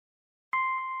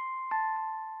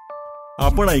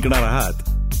आपण ऐकणार आहात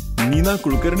नीना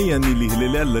कुलकर्णी यांनी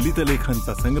लिहिलेल्या ललित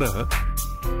लेखांचा संग्रह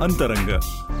अंतरंग.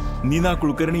 नीना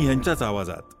कुलकर्णी यांच्याच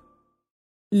आवाजात.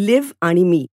 लिव्ह आणि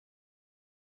मी.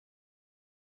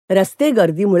 रस्ते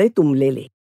गर्दीमुळे तुंबलेले.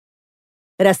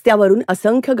 रस्त्यावरून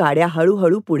असंख्य गाड्या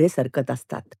हळूहळू पुढे सरकत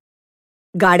असतात.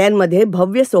 गाड्यांमध्ये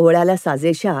भव्य सोहळ्याला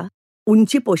साजेशा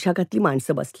उंची पोशाखातली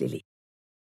माणसं बसलेली.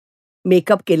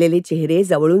 मेकअप केलेले चेहरे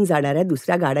जवळून जाणाऱ्या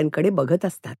दुसऱ्या गाड्यांकडे बघत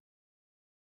असतात.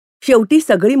 शेवटी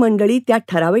सगळी मंडळी त्या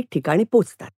ठराविक ठिकाणी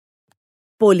पोचतात.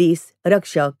 पोलीस,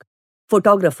 रक्षक,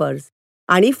 फोटोग्राफर्स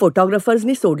आणि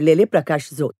फोटोग्राफर्सनी सोडलेले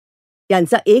प्रकाशझोत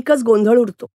यांचा एकच गोंधळ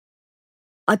उडतो.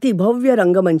 अतिभव्य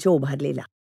रंगमंच उभारलेला.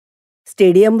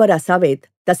 स्टेडियमवर असावेत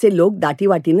तसे लोक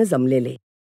दाटीवाटीनं जमलेले.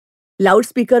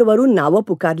 लाऊडस्पीकरवरून नावं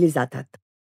पुकारली जातात.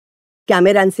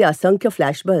 कॅमेऱ्यांचे असंख्य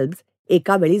फ्लॅशबल्ब्स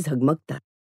एका वेळी झगमगतात.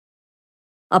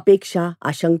 अपेक्षा,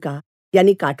 आशंका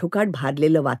यांनी काठोकाठ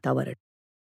भारलेलं वातावरण.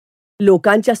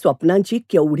 लोकांच्या स्वप्नांची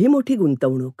केवढी मोठी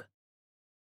गुंतवणूक.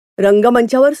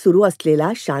 रंगमंचावर सुरू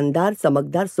असलेला शानदार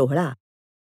चमकदार सोहळा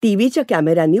टीव्हीच्या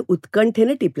कॅमेऱ्यांनी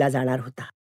उत्कंठेने टिपला जाणार होता.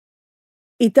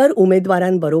 इतर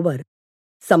उमेदवारांबरोबर,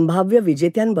 संभाव्य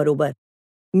विजेत्यांबरोबर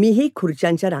मीही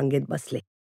खुर्च्यांच्या रांगेत बसले.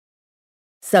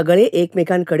 सगळे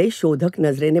एकमेकांकडे शोधक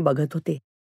नजरेने बघत होते,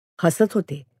 हसत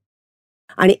होते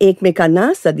आणि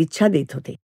एकमेकांना सदिच्छा देत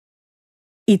होते.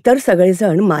 इतर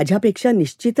सगळेजण माझ्यापेक्षा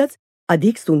निश्चितच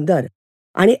अधिक सुंदर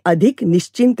आणि अधिक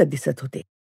निश्चिंत दिसत होते.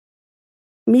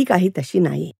 मी काही तशी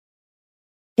नाही,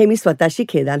 हे मी स्वतःशी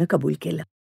खेदानं कबूल केलं.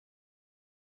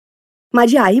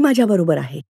 माझी आई माझ्याबरोबर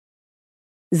आहे.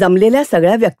 जमलेल्या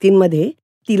सगळ्या व्यक्तींमध्ये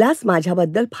तिलाच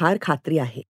माझ्याबद्दल फार खात्री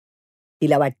आहे.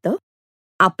 तिला वाटतं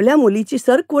आपल्या मुलीची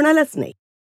सर कोणालाच नाही.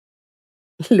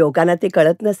 लोकांना ते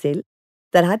कळत नसेल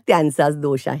तर हा त्यांचाच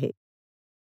दोष आहे.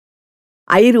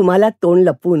 आई रुमालात तोंड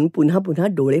लपवून पुन्हा पुन्हा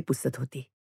डोळे पुसत होती.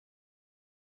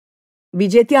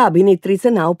 विजेत्या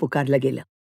अभिनेत्रीचं नाव पुकारलं गेलं.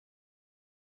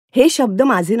 हे शब्द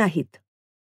माझे नाहीत.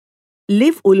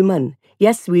 लिव्ह उल्मन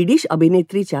या स्वीडिश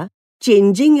अभिनेत्रीच्या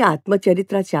चेंजिंग या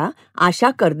आत्मचरित्राच्या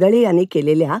आशा कर्दळे यांनी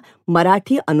केलेल्या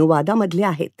मराठी अनुवादामधले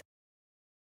आहेत.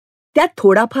 त्यात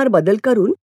थोडाफार बदल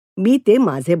करून मी ते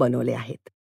माझे बनवले आहेत.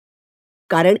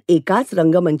 कारण एकाच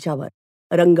रंगमंचावर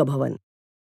रंगभवन,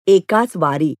 एकाच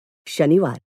वारी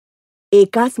शनिवार,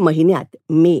 एकाच महिन्यात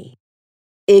मे,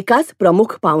 एकाच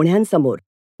प्रमुख पाहुण्यांसमोर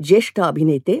ज्येष्ठ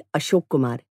अभिनेते अशोक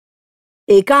कुमार,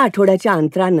 एका आठवड्याच्या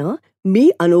अंतरानं मी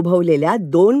अनुभवलेल्या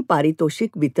 2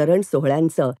 पारितोषिक वितरण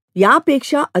सोहळ्यांचं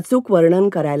यापेक्षा अचूक वर्णन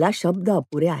करायला शब्द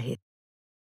अपुरे आहेत.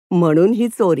 म्हणून ही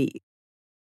चोरी.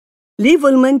 लिव्ह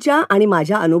उल्मनच्या आणि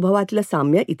माझ्या अनुभवातलं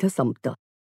साम्य इथं संपतं.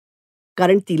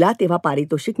 कारण तिला तेव्हा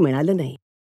पारितोषिक मिळालं नाही.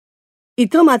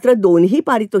 इथं मात्र 2ही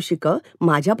पारितोषिकं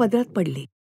माझ्या पदरात पडली.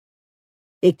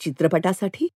 एक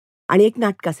चित्रपटासाठी आणि एक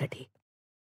नाटकासाठी.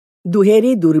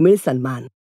 दुहेरी दुर्मिळ सन्मान.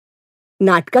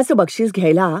 नाटकाचं बक्षीस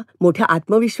घ्यायला मोठ्या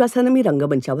आत्मविश्वासानं मी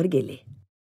रंगमंचावर गेले.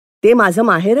 ते माझं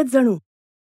माहेरच जणू.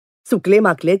 चुकले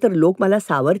माकले तर लोक मला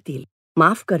सावरतील,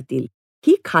 माफ करतील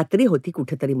ही खात्री होती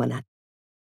कुठेतरी मनात.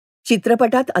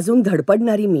 चित्रपटात अजून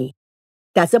धडपडणारी मी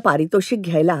त्याचं पारितोषिक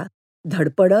घ्यायला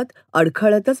धडपडत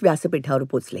अडखळतच व्यासपीठावर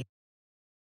पोचले.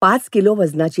 5 किलो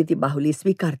वजनाची ती बाहुली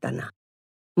स्वीकारताना,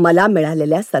 मला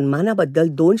मिळालेल्या सन्मानाबद्दल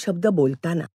 2 शब्द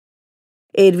बोलताना,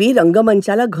 एरवी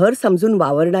रंगमंचाला घर समजून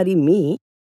वावरणारी मी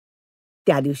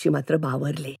त्या दिवशी मात्र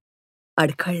बावरले,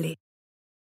 अडखळले,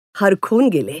 हरखून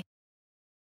गेले.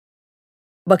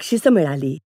 बक्षिसं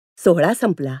मिळाली, सोहळा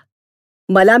संपला.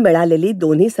 मला मिळालेली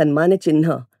 2ही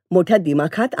सन्मानचिन्ह मोठ्या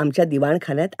दिमाखात आमच्या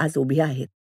दिवाणखान्यात आज उभी आहेत.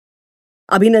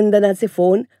 अभिनंदनाचे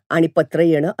फोन आणि पत्र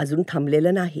येणं अजून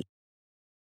थांबलेलं नाही.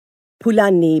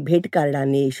 फुलांनी,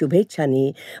 भेटकार्डांनी,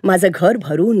 शुभेच्छांनी माझं घर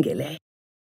भरून गेलंय.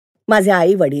 माझे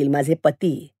आई वडील, माझे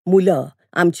पती, मुलं,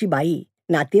 आमची बाई,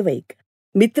 नातेवाईक,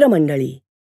 मित्रमंडळी,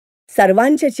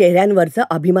 सर्वांच्या चेहऱ्यांवरचं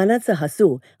अभिमानाचं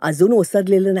हसू अजून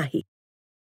ओसरलेलं नाही.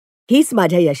 हीच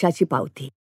माझ्या यशाची पावती,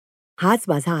 हाच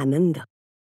माझा आनंद.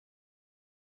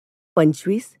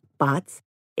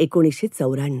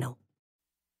 25/5/1994.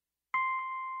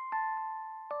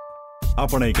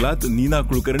 आपण ऐकलात नीना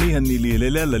कुलकर्णी यांनी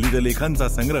लिहिलेल्या ललित लेखांचा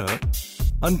संग्रह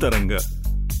अंतरंग.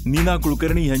 नीना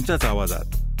कुलकर्णी यांच्याच आवाजात.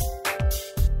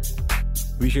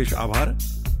 विशेष आभार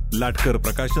लाटकर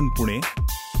प्रकाशन पुणे,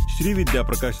 श्रीविद्या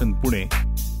प्रकाशन पुणे,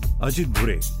 अजित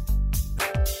भुरे.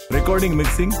 Recording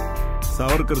mixing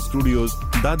Savarkar studios,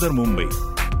 Dadar, Mumbai.